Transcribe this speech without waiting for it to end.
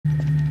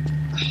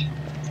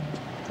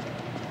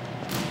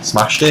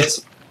Smashed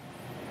it.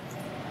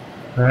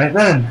 Right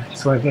then,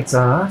 so it gets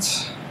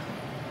at.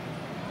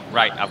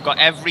 Right, I've got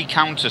every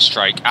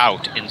Counter-Strike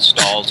out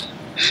installed.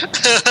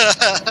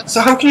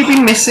 So how can you be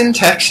missing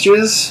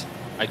textures?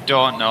 I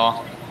don't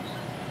know.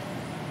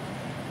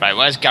 Right,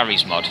 where's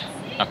Gary's mod?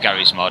 Not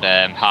Gary's mod,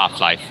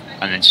 Half-Life.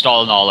 I'm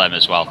installing all them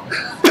as well.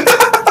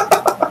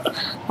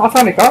 I've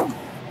only got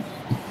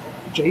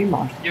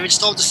Gmod. You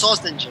installed the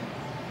source engine?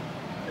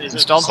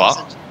 Installed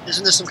what?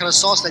 Isn't there some kind of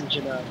source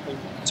engine thing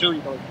too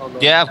you got to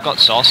download? Yeah, I've got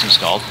Source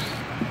installed.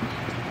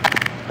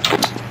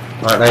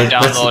 Right, I'm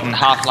downloading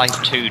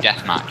Half-Life 2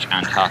 Deathmatch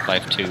and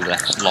Half-Life 2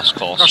 Lost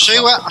Cause. I'll show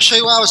you where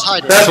I was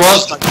hiding. There's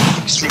one!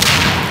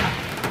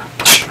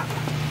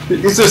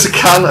 There's a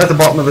can at the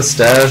bottom of the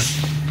stairs.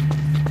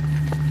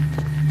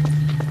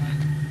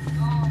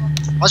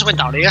 I just went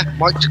down here.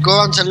 Might go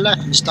on to the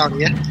left and it's down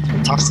here.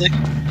 Fantastic.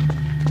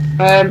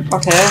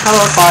 Okay, how do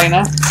I find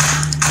her?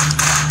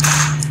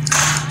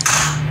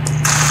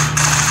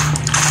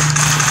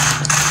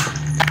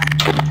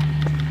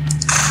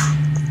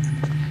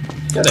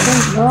 Get him.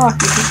 No, I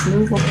can just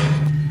move him.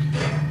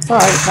 It's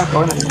alright, it's not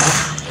going anymore.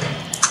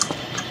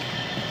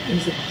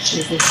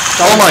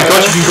 Oh my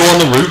god, you can go on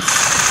the roof.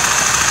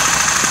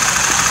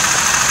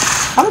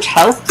 How much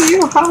health do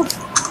you have?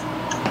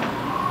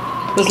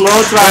 There's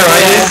loads right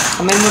here.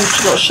 I'm in the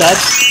little shed.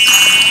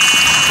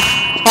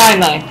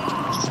 Finally.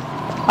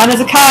 And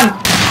there's a can!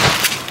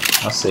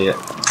 I see it.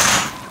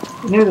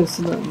 I knew there was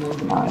something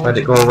moving out here. Where'd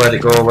it go? Where'd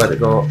it go? Where'd it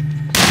go?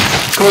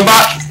 It's coming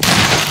back!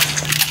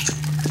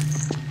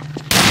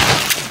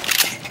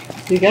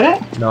 Do you get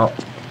it? No.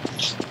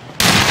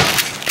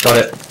 Got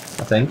it,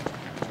 I think.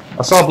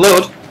 I saw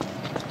blood.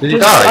 Did he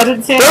die? I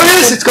didn't see it. There it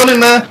is! It's gone in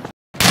there!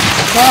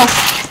 Ah.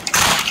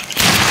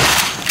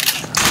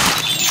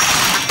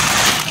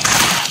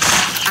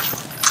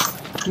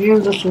 You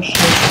little shit.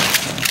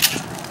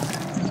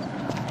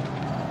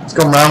 It's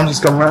gone round, it's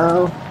gone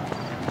round.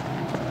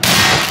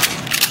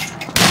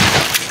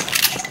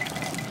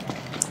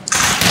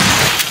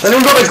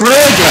 Anyone got a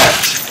grenade yet?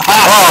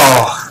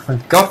 Oh,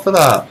 thank God for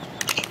that.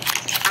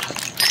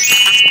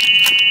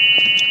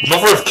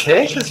 Mother of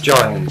Cake has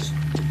joined.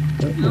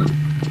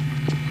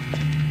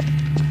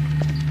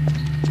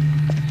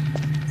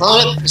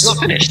 Oh, it's not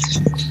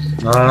finished.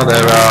 No,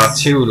 there are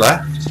 2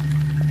 left.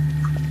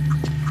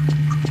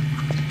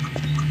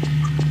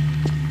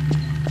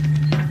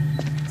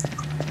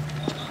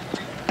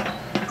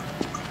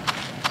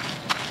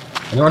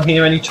 Anyone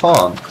hear any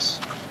taunts?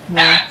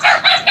 No.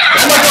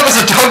 Oh my god, there's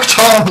a dog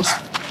taunt!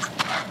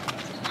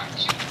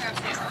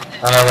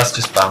 Oh no, let's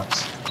just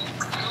bounce.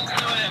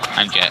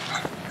 I'm Jet.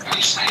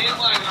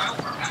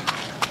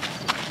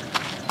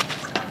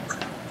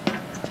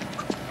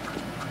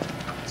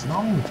 It's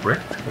not all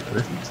brick, but there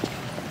isn't.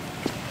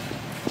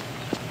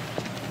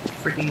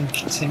 Freaking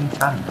tin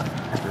can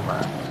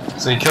everywhere.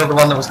 So you killed the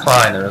one that was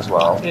Kleiner as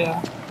well.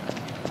 Yeah.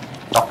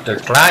 Dr.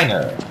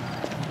 Kleiner!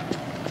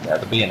 Yeah,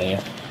 they'll be in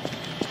here.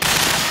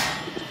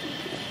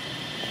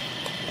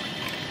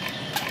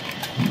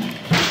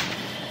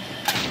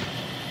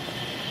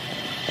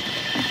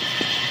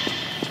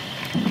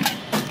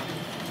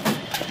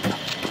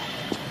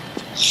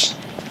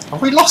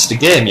 Have we lost a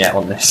game yet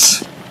on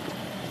this?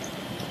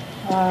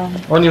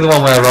 Only the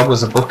one where Rob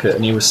was a bucket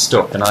and he was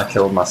stuck and I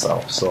killed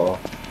myself, so...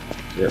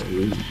 Yeah,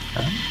 we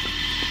can.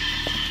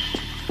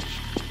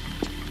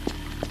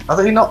 Are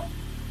they not...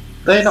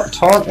 They're not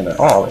taunting at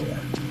all here?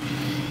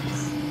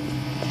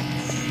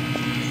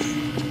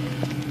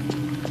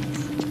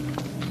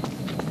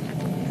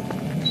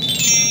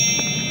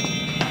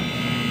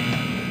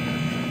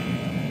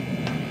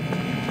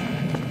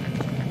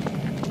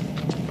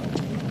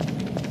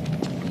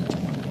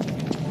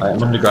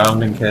 I'm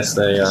underground in case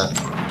they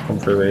come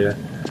through here.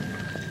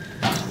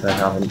 They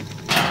haven't.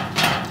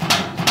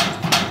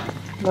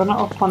 They're not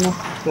up on this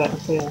bit up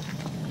here.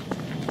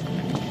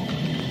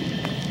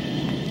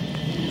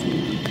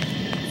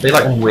 I feel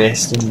like I'm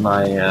wasting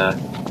my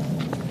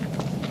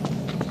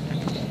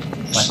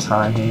my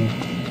time here.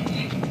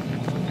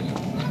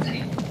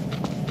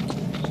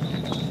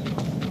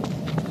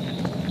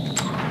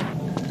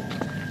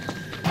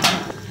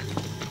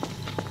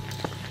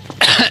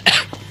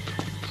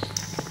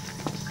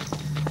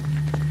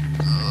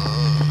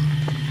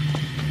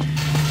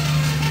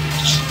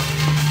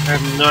 I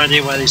have no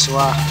idea where these two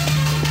are.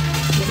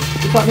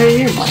 Is that near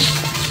you, Mike?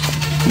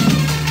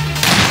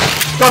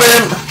 Got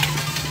him!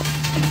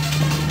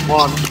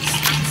 One.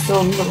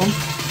 Still another one.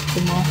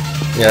 Somewhere.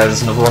 Yeah,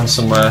 there's another one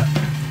somewhere.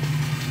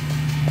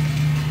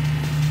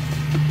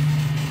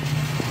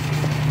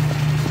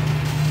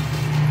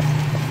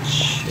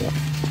 Shit.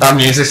 That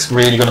music's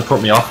really going to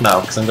put me off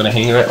now because I'm going to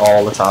hear it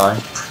all the time.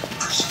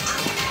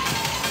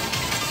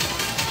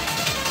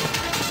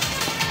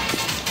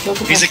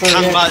 He's a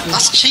can man.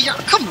 That's cheating.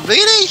 Come on,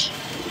 really?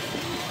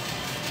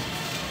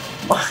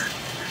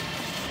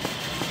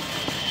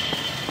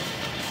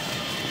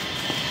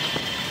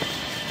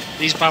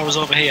 These barrels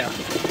over here.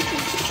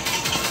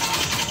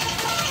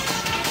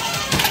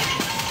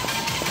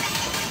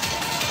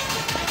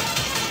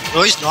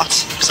 No, he's not,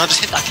 because I just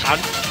hit that can.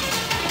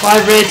 Why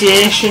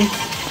radiation?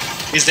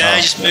 He's there,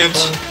 he just moved.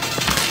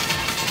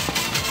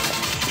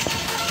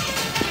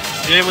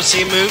 Did anyone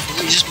see him move?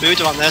 He just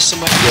moved around there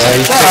somewhere.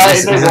 Yeah,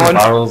 he's in the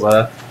barrels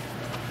there.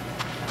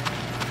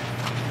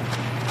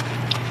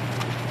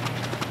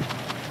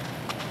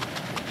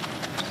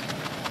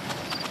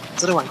 I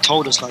don't know what he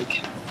told us,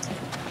 like.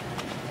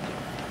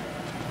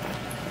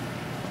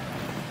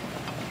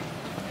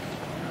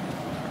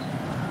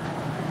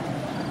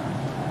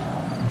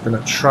 I'm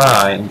gonna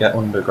try and get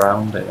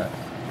underground here.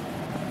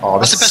 Oh,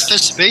 That's the best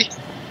place to be.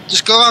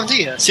 Just go around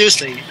here,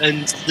 seriously,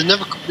 and they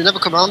never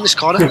come around this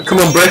corner. Come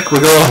on, Brick, we're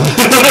going.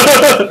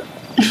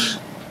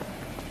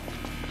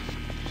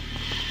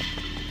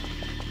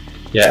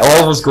 Yeah,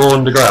 all of us go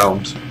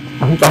underground.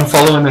 I'm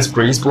following this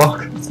breeze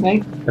block. It's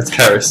me. It's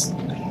Keris.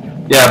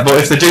 Yeah, but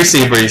if they do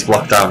see a breeze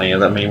block down here,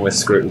 that means we're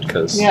screwed,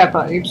 because... Yeah,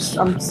 but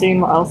I'm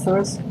seeing what else there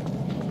is.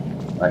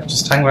 Right,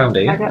 just hang around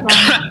here. I get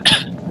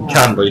that. You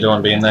can, but you don't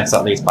want to be in there, so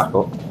at least back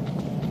up.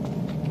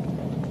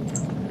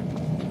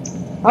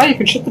 Oh, you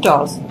can shut the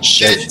doors.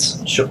 Shit!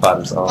 Shut by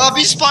themselves. I've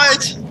been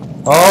spotted!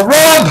 Oh,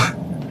 Rob!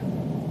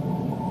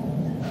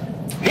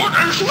 What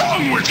is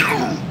wrong with you?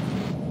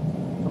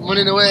 I'm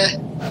running away.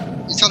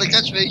 He's trying to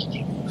catch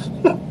me.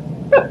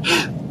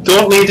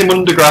 Don't lead him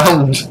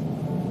underground.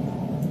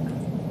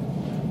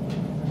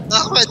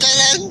 Oh, we're at dead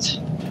end!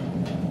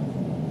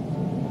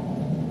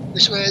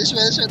 This way, this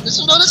way, this way, this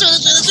way, no, this way,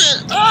 this way, this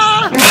way!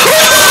 Ah!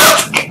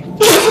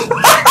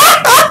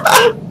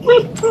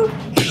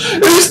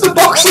 Who's the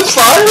box of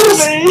files?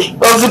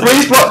 Oh, the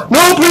breeze block.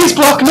 No, breeze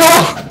block, no!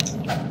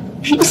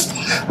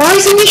 Why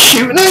isn't he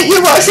shooting at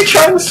you? Why is he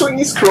trying to swing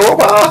his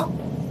crowbar?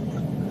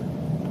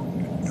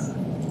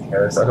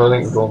 Keris, I don't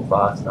think we're going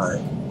far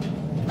tonight.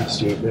 You're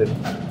stupid.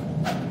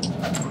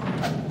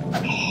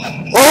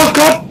 Oh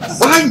god!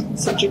 Why?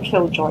 Such a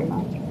killjoy,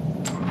 man.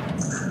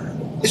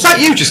 Is that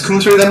you just come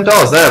through them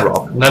doors there,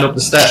 Rob? And then up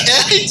the steps?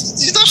 Yeah,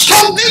 he's not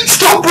shooting me!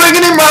 Stop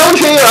bringing him round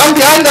here! I'm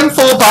behind them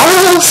 4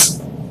 barrels!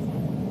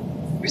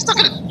 He's not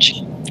gonna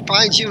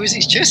find you, is he?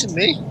 He's chasing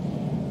me.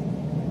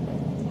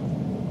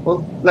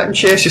 Well, let him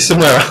chase you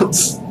somewhere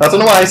else. I don't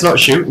know why he's not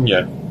shooting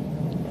you.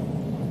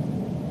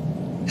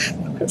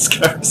 Let's go,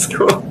 let's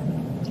go.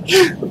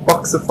 The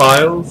box of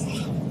files.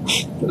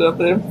 That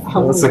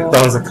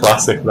was a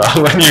classic, that.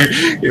 When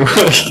you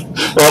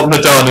open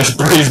the door and this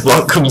breeze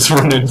block comes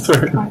running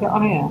through. Can I get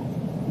on here?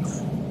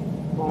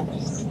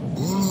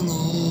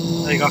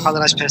 There you go, I found a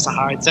nice place to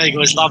hide. There he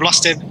goes, I've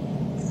lost him.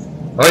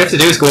 All you have to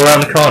do is go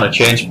around the corner,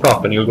 change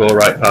prop, and he'll go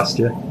right past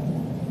you.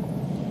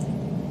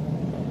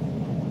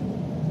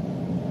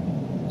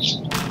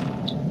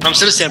 I'm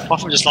still the same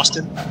prop, I just lost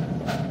him.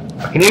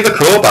 I can hear the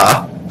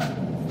crowbar.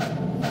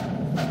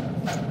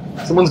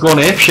 Someone's going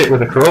apeshit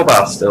with a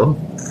crowbar still.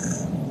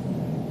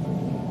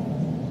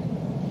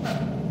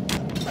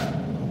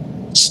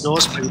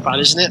 Snow's pretty bad,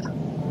 isn't it?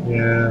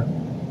 Yeah.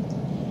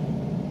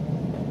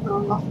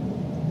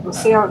 We'll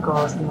see how it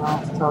goes and I'll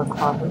have to tell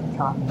Clive that we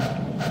can't.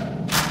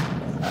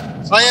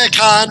 Fire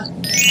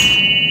can!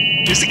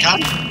 Who's the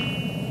can?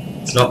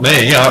 It's not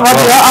me, I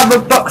have a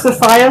box of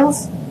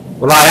files.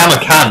 Well, I am a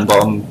can,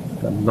 but I'm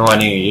nowhere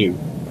near you.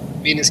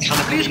 Venus can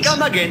of beans.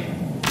 again.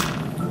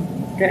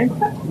 Getting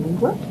quick,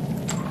 remember?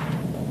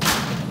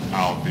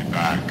 I'll be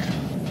back.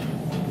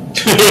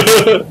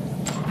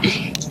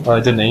 Oh, I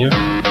didn't hear you.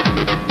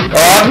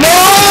 Oh no!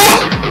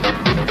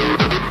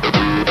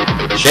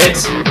 Shit!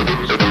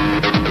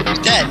 He's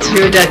dead.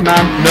 You're a dead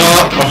man. No,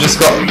 I've just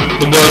got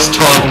the worst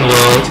taunt in the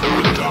world.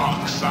 The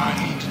dark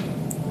side.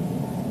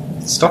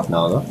 Stop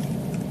now, though.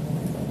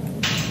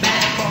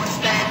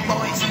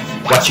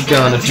 What you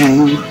gonna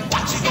do?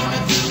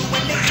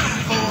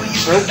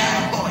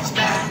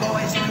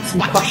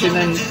 Some pushing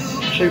and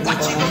shooting going on.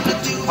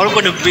 I'm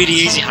going to a really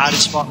easy hiding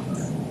spot.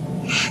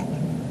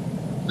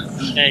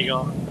 There you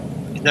go.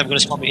 He's never going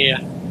to spot me here.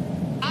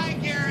 I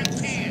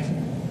guarantee it.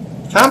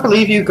 Can't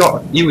believe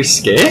you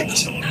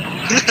escaped.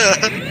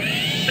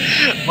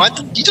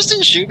 What? You just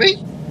didn't shoot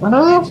me? I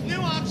know. New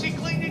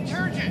OxyClean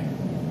detergent.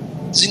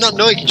 Does he not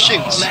know he can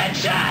shoot?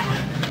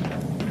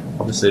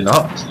 Obviously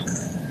not.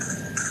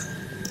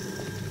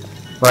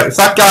 Right, if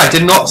that guy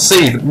did not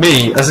see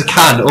me as a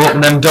can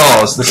open them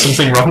doors, there's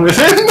something wrong with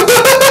him.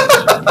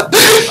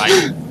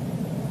 Right.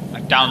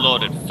 I've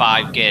downloaded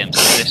 5 games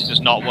and this does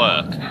not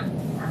work.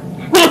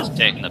 It's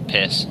taking the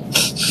piss.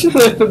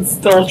 I'm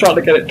still trying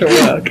to get it to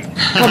work.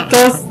 But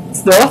those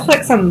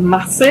snowflakes are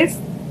massive.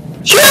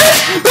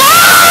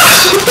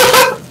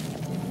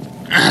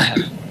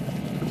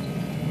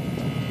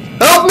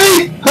 Help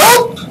me!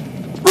 Help!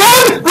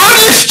 Run! Run,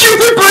 you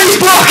stupid breeze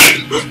block!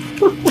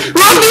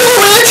 Run the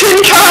away tin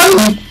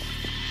can!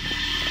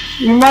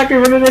 You might be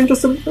running into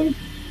something.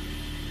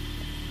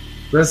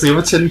 Where's the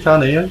other tin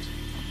can, Ian?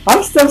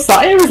 I'm still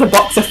sat here with a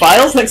box of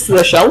files next to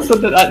the shelf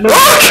and no.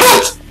 Oh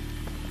god!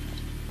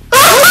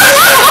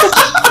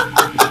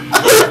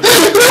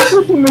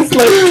 This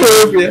like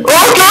phobia.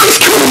 Oh god, he's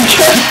coming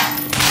again!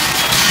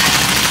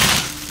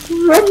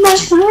 Run, my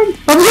friend!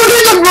 I'm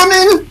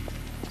running!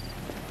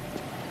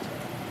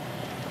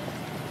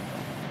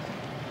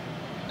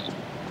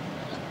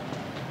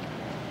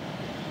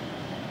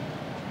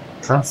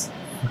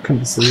 I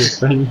couldn't see a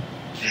thing.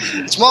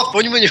 It's more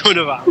fun when you run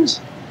around.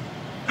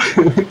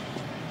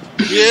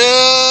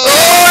 Yeah!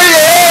 Oh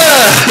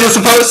yeah! There's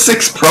about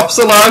 6 props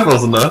alive,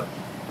 wasn't there?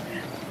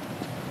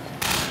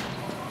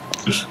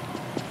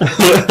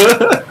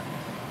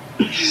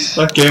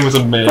 That game was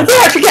I amazing.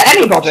 thought I forget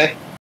anybody.